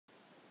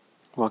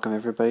Welcome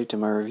everybody to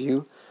my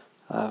review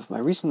of my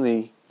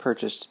recently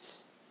purchased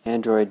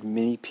Android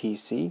mini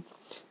PC.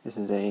 This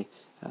is a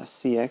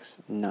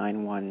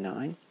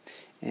CX919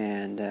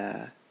 and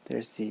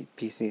there's the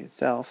PC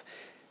itself.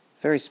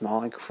 Very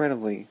small,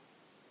 incredibly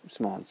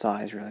small in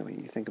size really when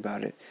you think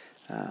about it.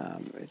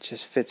 It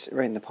just fits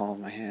right in the palm of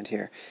my hand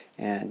here,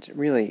 and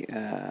really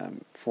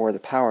for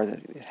the power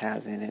that it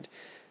has in it,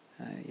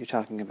 you're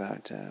talking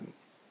about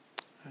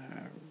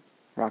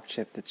rock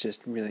chip that's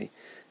just really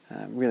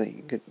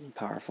good and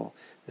powerful.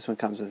 This one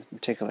comes with, in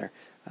particular,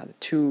 the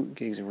 2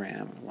 gigs of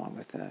RAM along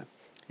with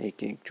 8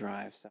 gig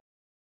drive.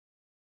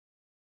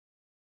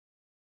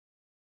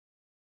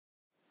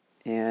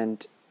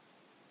 And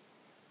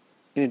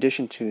in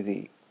addition to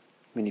the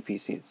mini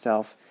PC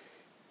itself,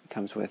 it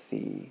comes with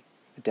the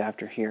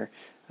adapter here,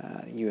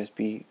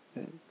 USB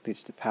that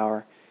leads to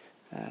power,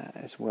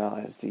 as well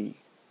as the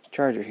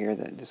charger here.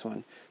 This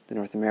one, the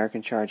North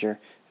American charger,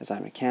 as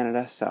I'm in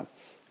Canada, so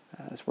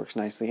this works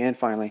nicely. And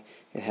finally,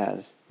 it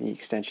has the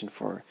extension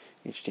for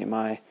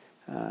HDMI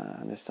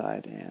on this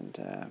side, and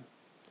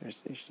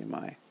there's the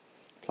HDMI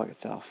plug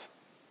itself.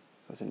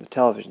 Goes into the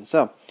television.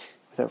 So,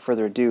 without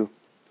further ado,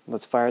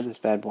 let's fire this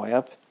bad boy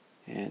up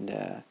and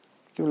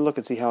give it a look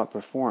and see how it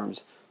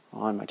performs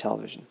on my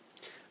television.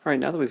 Alright,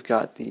 now that we've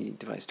got the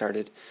device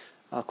started,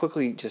 I'll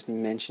quickly just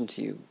mention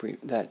to you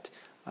that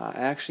I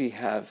actually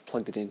have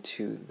plugged it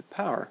into the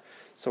power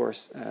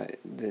source, the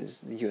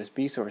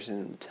USB source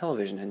in the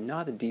television, and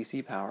not the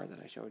DC power that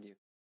I showed you.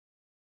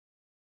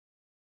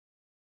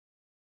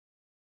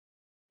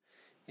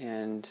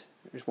 And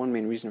there's one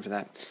main reason for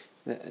that.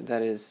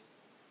 That is,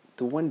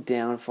 the one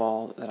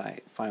downfall that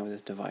I find with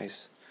this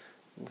device,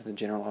 with the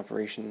general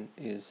operation,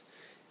 is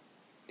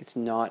it's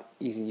not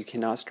easy. You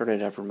cannot start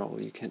it up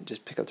remotely. You can't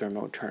just pick up the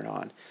remote, turn it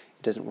on.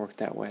 It doesn't work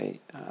that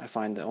way. I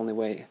find the only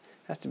way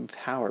has to be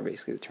power,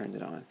 basically, that turns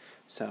it on.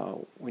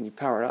 So when you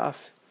power it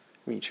off,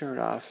 when you turn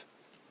it off,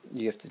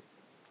 you have to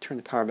turn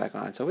the power back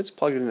on. So if it's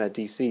plugged into that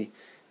DC,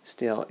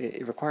 still,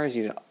 it requires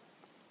you to,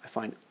 I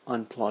find,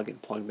 unplug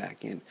and plug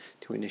back in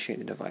to initiate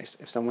the device.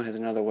 If someone has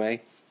another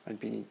way,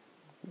 I'd be,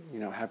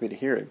 happy to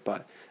hear it,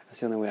 but that's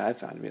the only way I've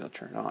found to be able to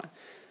turn it on.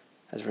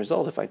 As a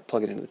result, if I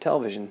plug it into the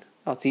television,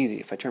 it's easy.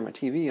 If I turn my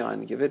TV on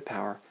and give it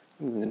power,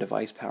 I'm giving the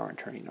device power and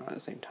turning it on at the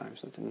same time,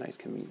 so it's a nice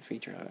convenient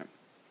feature of it.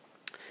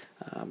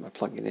 I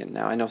plug it in.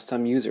 Now, I know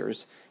some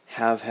users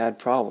have had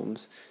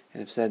problems and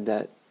have said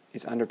that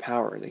it's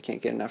underpowered. They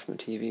can't get enough from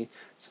the TV,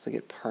 so they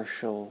get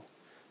partial.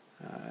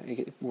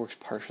 It works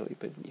partially,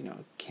 but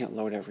can't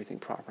load everything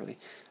properly.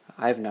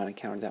 I have not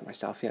encountered that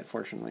myself yet,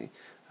 fortunately.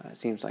 It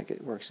seems like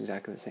it works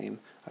exactly the same.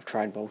 I've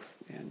tried both,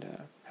 and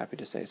happy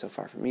to say so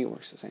far for me it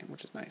works the same,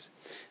 which is nice.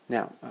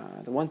 Now,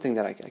 the one thing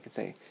that I can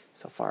say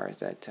so far is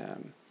that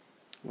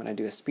when I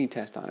do a speed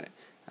test on it,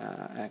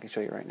 and I can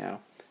show you right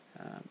now,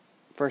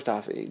 first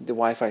off, the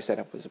Wi-Fi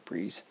setup was a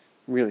breeze.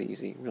 Really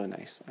easy, really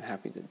nice. I'm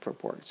happy to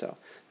report, so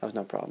that was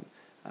no problem.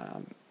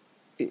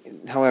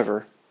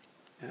 However,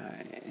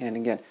 and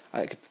again,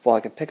 while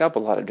I could pick up a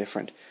lot of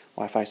different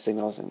Wi-Fi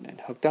signals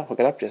and hook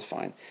it up just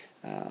fine,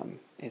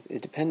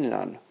 it depended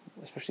on,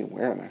 especially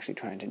where I'm actually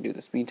trying to do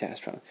the speed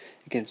test from.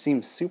 It can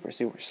seem super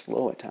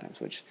slow at times,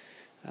 which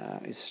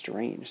is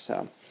strange.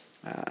 So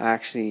I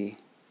actually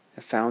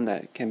have found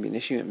that it can be an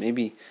issue. It may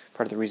be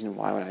part of the reason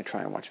why when I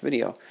try and watch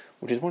video,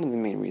 which is one of the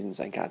main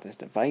reasons I got this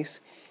device,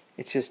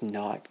 it's just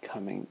not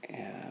coming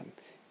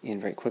in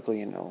very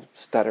quickly, and it'll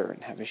stutter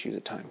and have issues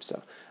at times.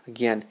 So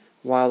again,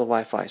 while the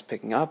Wi-Fi is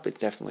picking up, it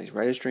definitely is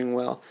registering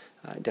well.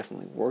 It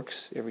definitely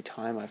works every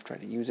time I've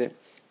tried to use it.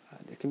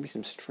 There can be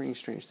some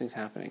strange things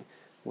happening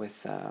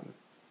with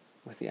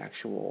the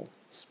actual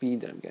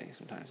speed that I'm getting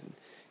sometimes, and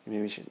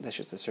maybe that's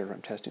just the server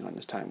I'm testing on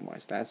this time. Why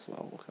it's that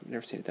slow? I've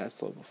never seen it that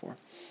slow before.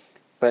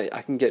 But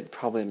I can get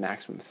probably a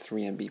maximum of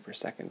 3 MB per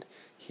second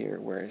here,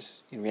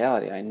 whereas in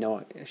reality, I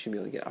know I should be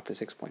able to get up to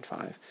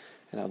 6.5,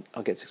 and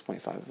I'll get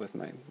 6.5 with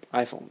my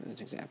iPhone, as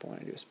an example, when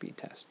I do a speed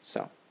test.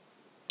 So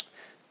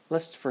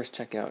let's first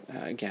check out,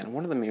 again,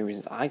 one of the main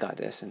reasons I got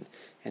this, and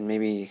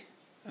maybe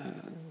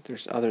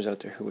there's others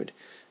out there who would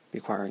be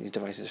acquiring these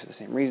devices for the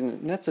same reason,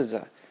 and that's as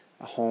a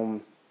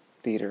home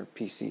theater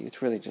PC.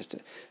 It's really just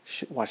to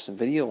watch some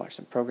video, watch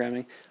some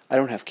programming. I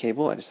don't have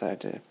cable. I decided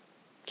to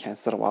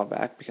cancel it a while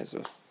back because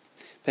of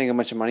paying a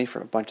bunch of money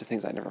for a bunch of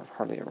things I never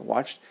hardly ever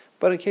watched,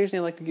 but occasionally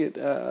I like to get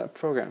a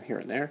program here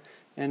and there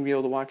and be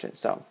able to watch it.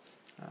 So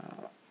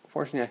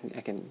fortunately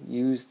I can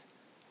use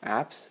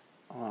apps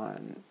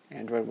on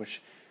Android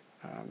which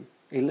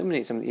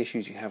eliminate some of the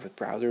issues you have with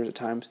browsers at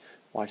times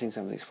watching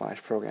some of these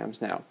Flash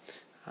programs. Now,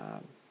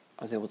 I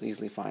was able to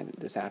easily find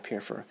this app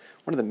here for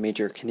one of the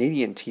major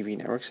Canadian TV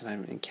networks, and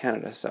I'm in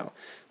Canada, so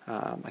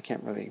I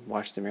can't really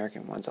watch the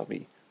American ones. I'll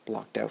be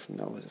blocked out from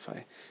those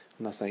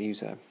unless I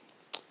use a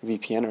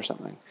VPN or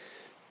something.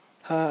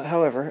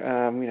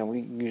 However,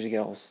 we usually get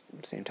all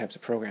the same types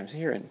of programs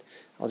here, and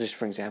I'll just,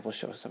 for example,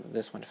 show some of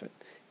this one.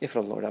 If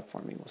it'll load up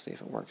for me, we'll see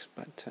if it works.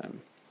 But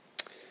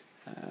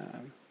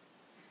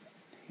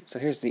so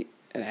here's an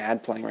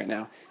ad playing right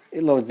now.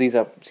 It loads these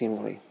up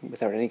seemingly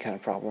without any kind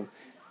of problem,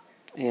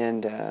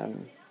 and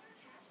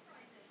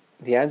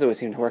the ads always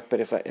seem to work, but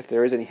if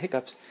there is any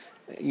hiccups,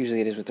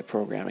 usually it is with the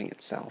programming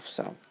itself.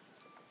 So,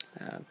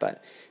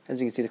 but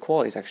as you can see, the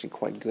quality is actually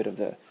quite good of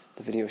the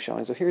video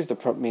showing. So here's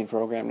the main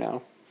program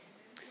now,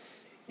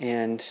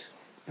 and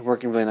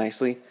working really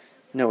nicely.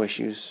 No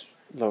issues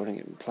loading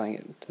it and playing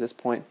it to this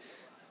point.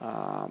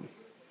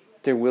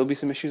 There will be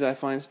some issues I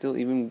find still,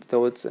 even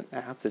though it's an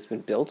app that's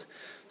been built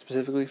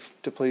specifically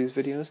to play these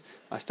videos.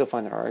 I still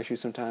find there are issues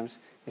sometimes.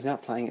 It's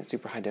not playing at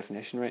super high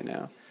definition right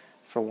now,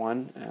 for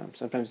one.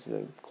 Sometimes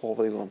the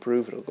quality will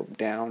improve, it'll go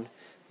down,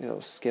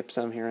 it'll skip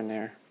some here and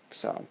there.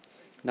 So,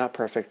 not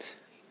perfect,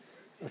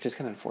 which is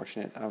kind of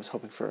unfortunate. I was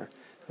hoping for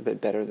a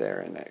bit better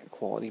there in that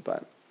quality,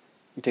 but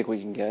you take what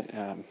you can get.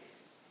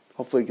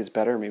 Hopefully it gets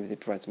better, maybe they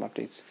provide some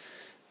updates.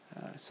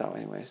 So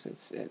anyways,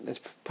 it's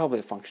probably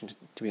a function,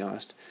 to be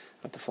honest,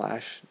 of the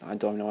flash.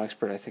 Though I'm no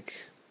expert, I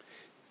think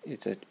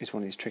it's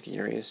one of these tricky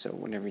areas, so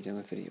whenever you're dealing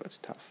with video, it's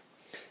tough.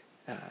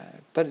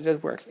 But it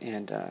does work,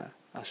 and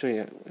I'll show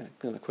you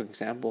a quick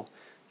example,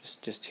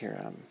 just here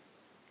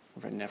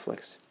over at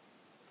Netflix.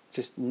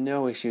 Just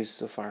no issues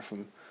so far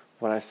from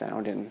what I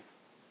found in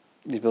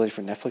the ability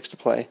for Netflix to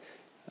play.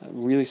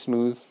 Really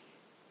smooth,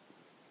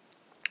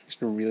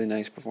 just a really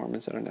nice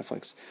performance out of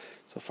Netflix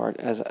so far,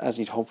 as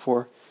you'd hope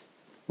for.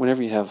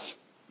 Whenever you have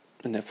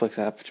a Netflix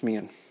app, to me,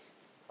 on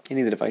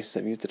any of the devices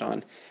I've used it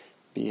on,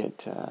 be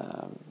it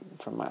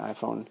from my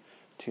iPhone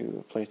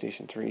to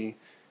PlayStation 3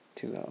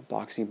 to a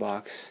Boxy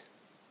box,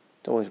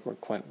 it's always worked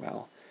quite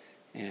well.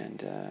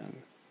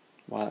 And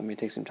while it may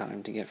take some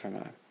time to get from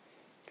a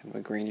kind of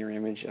a grainier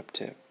image up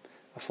to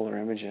a fuller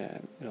image,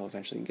 it'll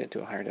eventually get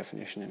to a higher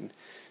definition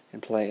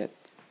and play at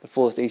the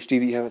fullest HD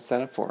that you have it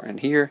set up for. And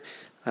here,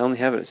 I only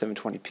have it at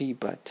 720p,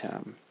 but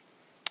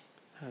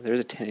there's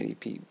a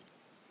 1080p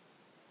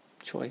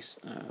choice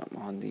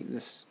on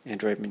this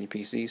Android mini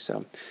PC,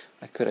 so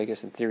I could, I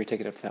guess, in theory, take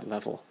it up to that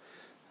level.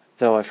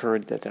 Though I've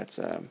heard that that's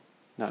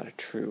not a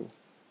true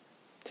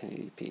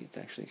 1080p. It's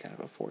actually kind of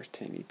a forced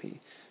 1080p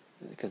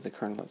because the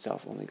kernel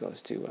itself only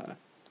goes to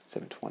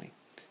 720.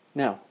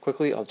 Now,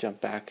 quickly, I'll jump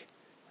back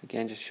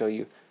again, just show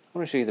you. I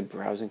want to show you the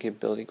browsing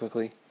capability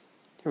quickly.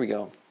 Here we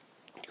go.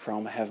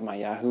 Chrome. I have my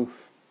Yahoo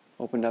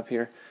opened up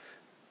here.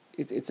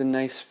 It's a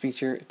nice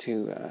feature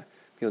to be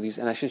able to use,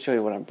 and I should show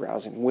you what I'm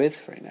browsing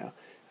with right now.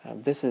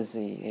 This is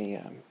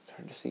it's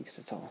hard to see because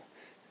it's all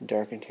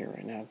darkened here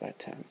right now, but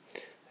there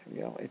we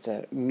go. It's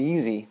a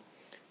Measy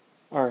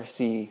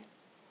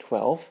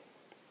RC-12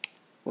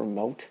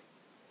 remote.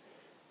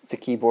 It's a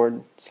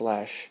keyboard /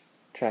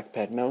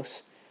 trackpad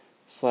mouse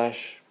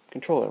 /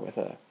 controller with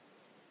a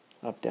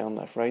up, down,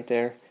 left, right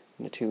there,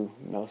 and the two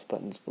mouse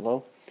buttons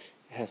below.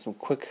 It has some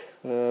quick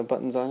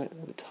buttons on it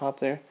at the top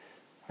there.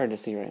 Hard to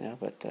see right now,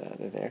 but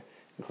they're there,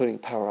 including a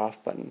power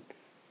off button.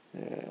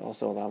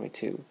 Also allow me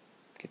to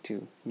get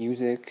to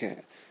music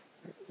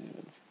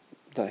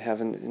that I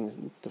have in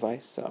the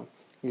device so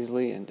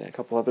easily, and a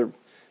couple other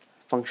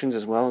functions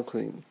as well,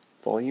 including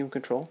volume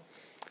control.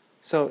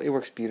 So it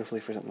works beautifully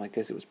for something like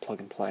this. It was plug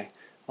and play.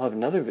 I'll have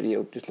another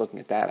video just looking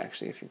at that,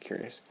 actually, if you're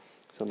curious.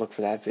 So look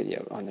for that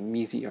video on the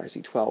Measy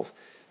RC-12.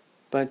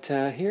 But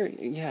here,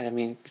 yeah, I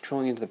mean,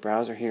 controlling into the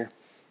browser here,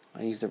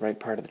 I use the right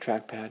part of the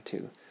trackpad to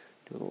do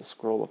a little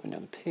scroll up and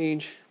down the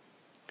page.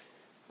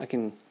 I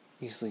can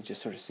easily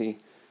just sort of see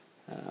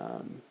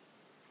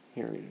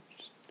here,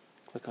 just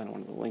click on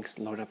one of the links,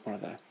 load up one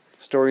of the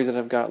stories that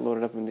I've got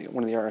loaded up in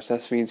one of the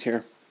RSS feeds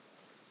here.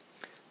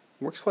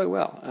 Works quite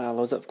well.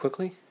 Loads up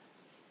quickly,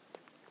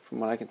 from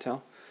what I can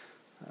tell,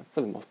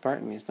 for the most part.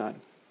 I mean, it's not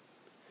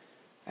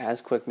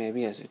as quick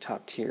maybe as a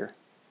top tier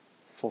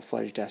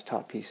full-fledged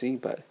desktop PC,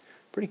 but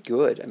pretty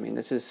good. I mean,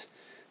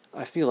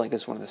 I feel like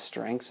it's one of the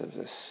strengths of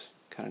this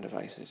kind of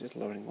device, is just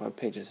loading web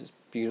pages is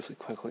beautifully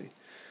quickly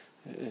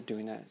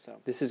doing that. So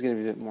this is going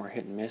to be a bit more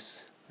hit and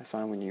miss. I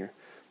find when you're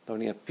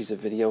loading up a piece of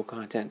video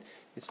content,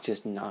 it's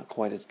just not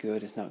quite as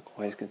good. It's not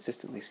quite as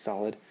consistently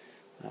solid.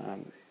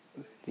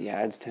 The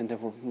ads tend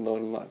to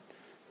load a lot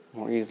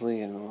more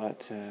easily and a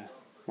lot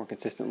more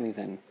consistently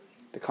than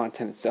the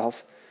content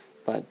itself.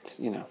 But,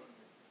 you know,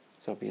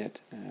 so be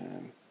it.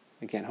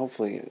 Again,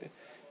 hopefully it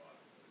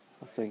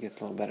gets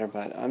a little better,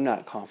 but I'm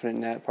not confident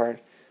in that part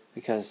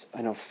because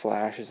I know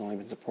Flash has only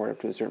been supported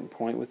up to a certain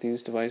point with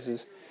these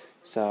devices.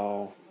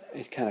 So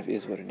it kind of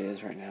is what it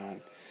is right now.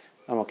 And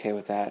I'm okay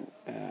with that,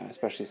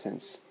 especially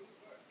since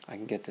I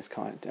can get this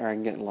content, or I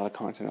can get a lot of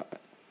content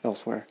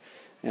elsewhere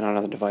and on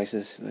other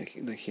devices like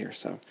here.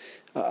 So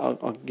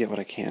I'll get what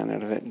I can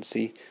out of it and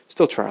see.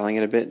 Still trialing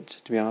it a bit,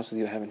 to be honest with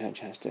you. I haven't had a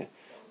chance to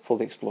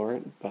fully explore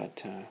it,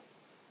 but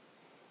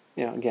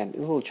you know, again, it's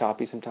a little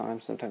choppy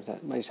sometimes. Sometimes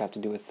that might just have to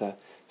do with the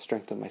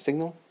strength of my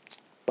signal,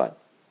 but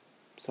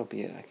so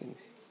be it.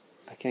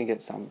 I can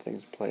get some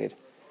things played.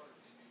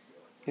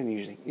 It'll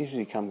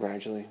usually come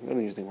gradually.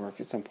 It'll usually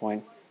work at some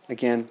point.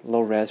 Again,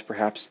 low res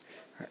perhaps,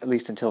 or at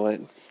least until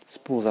it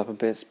spools up a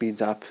bit,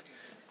 speeds up,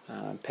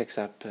 picks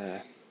up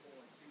a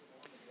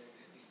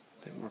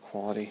bit more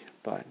quality.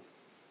 But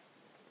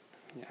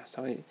yeah,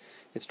 so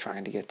it's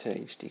trying to get to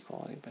HD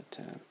quality, but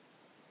don't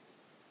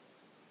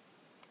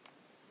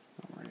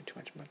worry too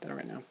much about that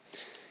right now.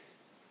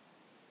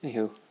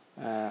 Anywho,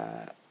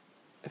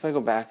 if I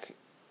go back,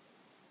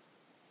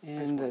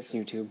 and that's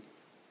YouTube.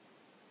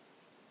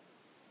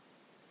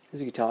 As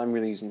you can tell, I'm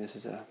really using this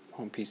as a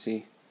home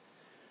PC.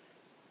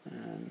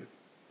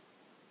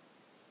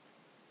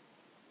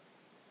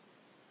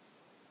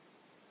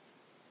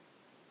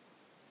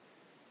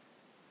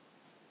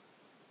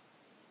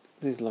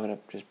 These load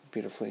up just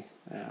beautifully.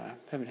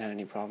 Haven't had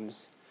any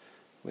problems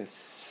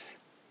with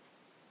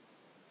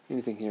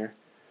anything here.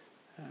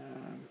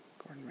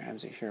 Gordon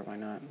Ramsay, sure, why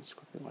not? Let's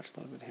quickly watch a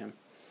little bit of him.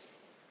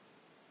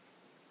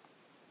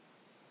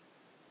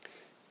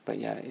 But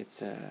yeah,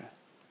 it's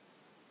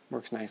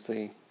works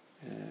nicely.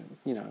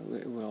 You know,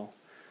 it will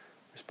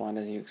respond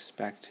as you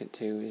expect it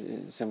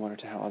to, similar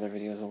to how other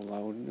videos will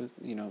load.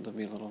 You know, there'll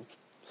be a little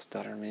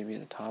stutter maybe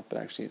at the top, but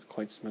actually it's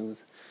quite smooth.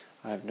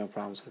 I have no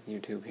problems with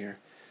YouTube here.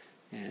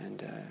 And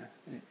there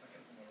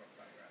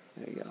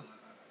you go.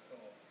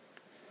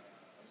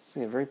 So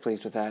yeah, very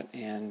pleased with that.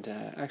 And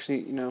actually,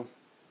 you know,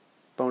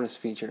 bonus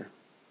feature,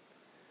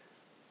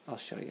 I'll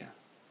show you.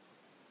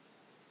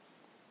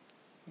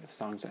 The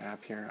Songza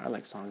app here. I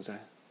like Songza.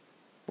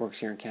 Works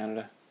here in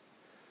Canada.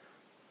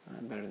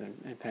 Better than,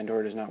 and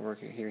Pandora does not work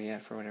here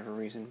yet for whatever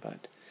reason,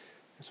 but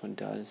this one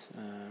does.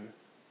 You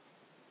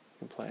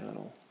can play a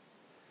little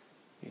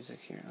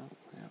music here. Oh,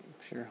 yeah,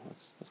 sure.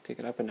 Let's kick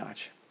it up a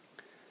notch.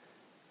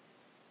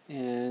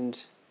 And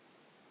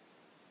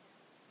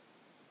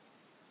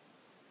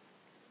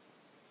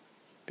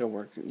it'll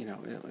work. You know,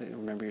 it'll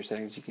remember your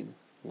settings. You can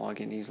log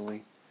in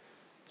easily,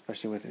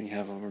 especially with when you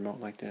have a remote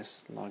like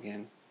this. Log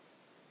in.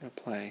 It'll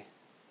play.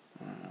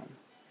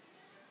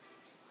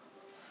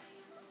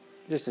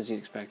 Just as you'd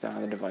expect on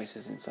other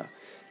devices and stuff.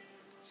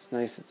 It's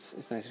nice.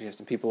 It's nice if you have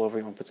some people over,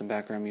 you want to put some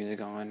background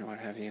music on or what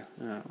have you,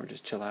 or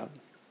just chill out,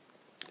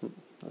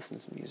 listen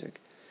to some music.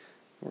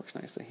 It works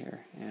nicely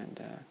here, and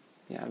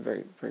yeah, I'm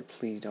very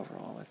pleased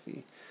overall with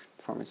the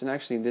performance. And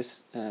actually,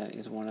 this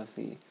is one of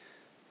the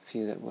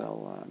few that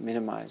will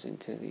minimize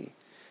into the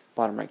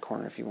bottom right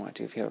corner if you want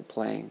to. If you have it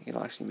playing,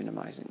 it'll actually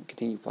minimize and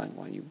continue playing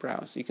while you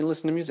browse. So you can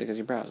listen to music as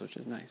you browse, which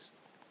is nice.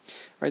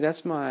 All right,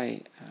 that's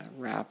my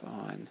wrap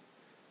on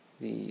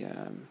the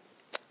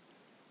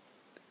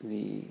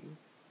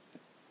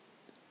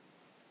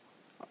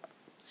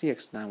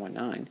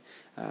CX919,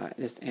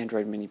 this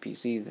Android mini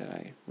PC that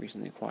I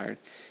recently acquired.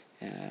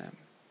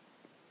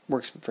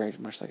 Works very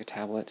much like a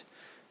tablet.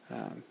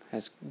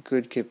 Has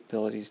good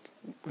capabilities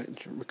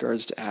with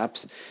regards to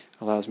apps.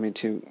 Allows me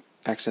to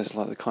access a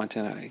lot of the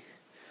content I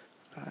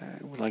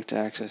would like to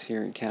access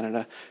here in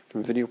Canada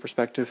from a video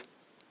perspective,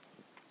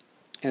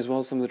 as well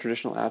as some of the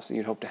traditional apps that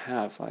you'd hope to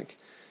have, like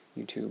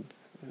YouTube,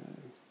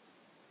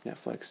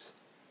 Netflix,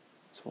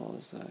 as well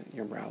as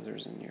your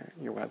browsers and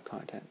your web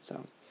content.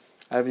 So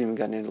I haven't even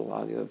gotten into a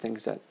lot of the other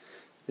things that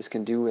this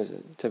can do as a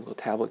typical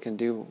tablet can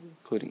do,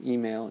 including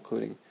email,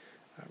 including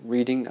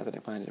reading. Not that I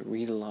plan to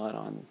read a lot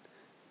on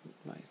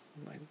my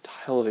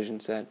television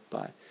set,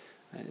 but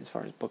as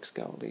far as books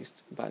go, at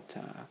least. But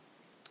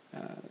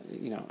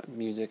you know,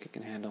 music it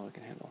can handle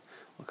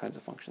all kinds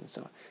of functions.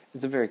 So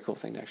it's a very cool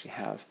thing to actually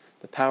have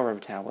the power of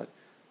a tablet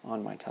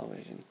on my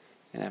television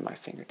and at my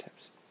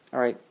fingertips.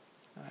 All right.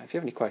 If you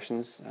have any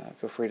questions,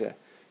 feel free to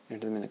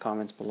enter them in the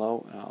comments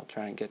below. I'll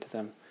try and get to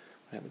them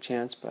when I have a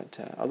chance. But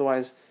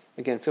otherwise,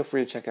 again, feel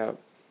free to check out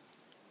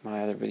my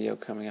other video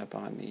coming up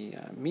on the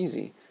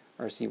Measy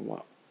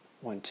RC-12,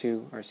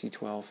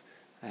 RC-12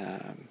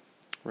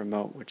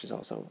 remote, which is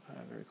also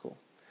very cool.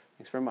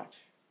 Thanks very much.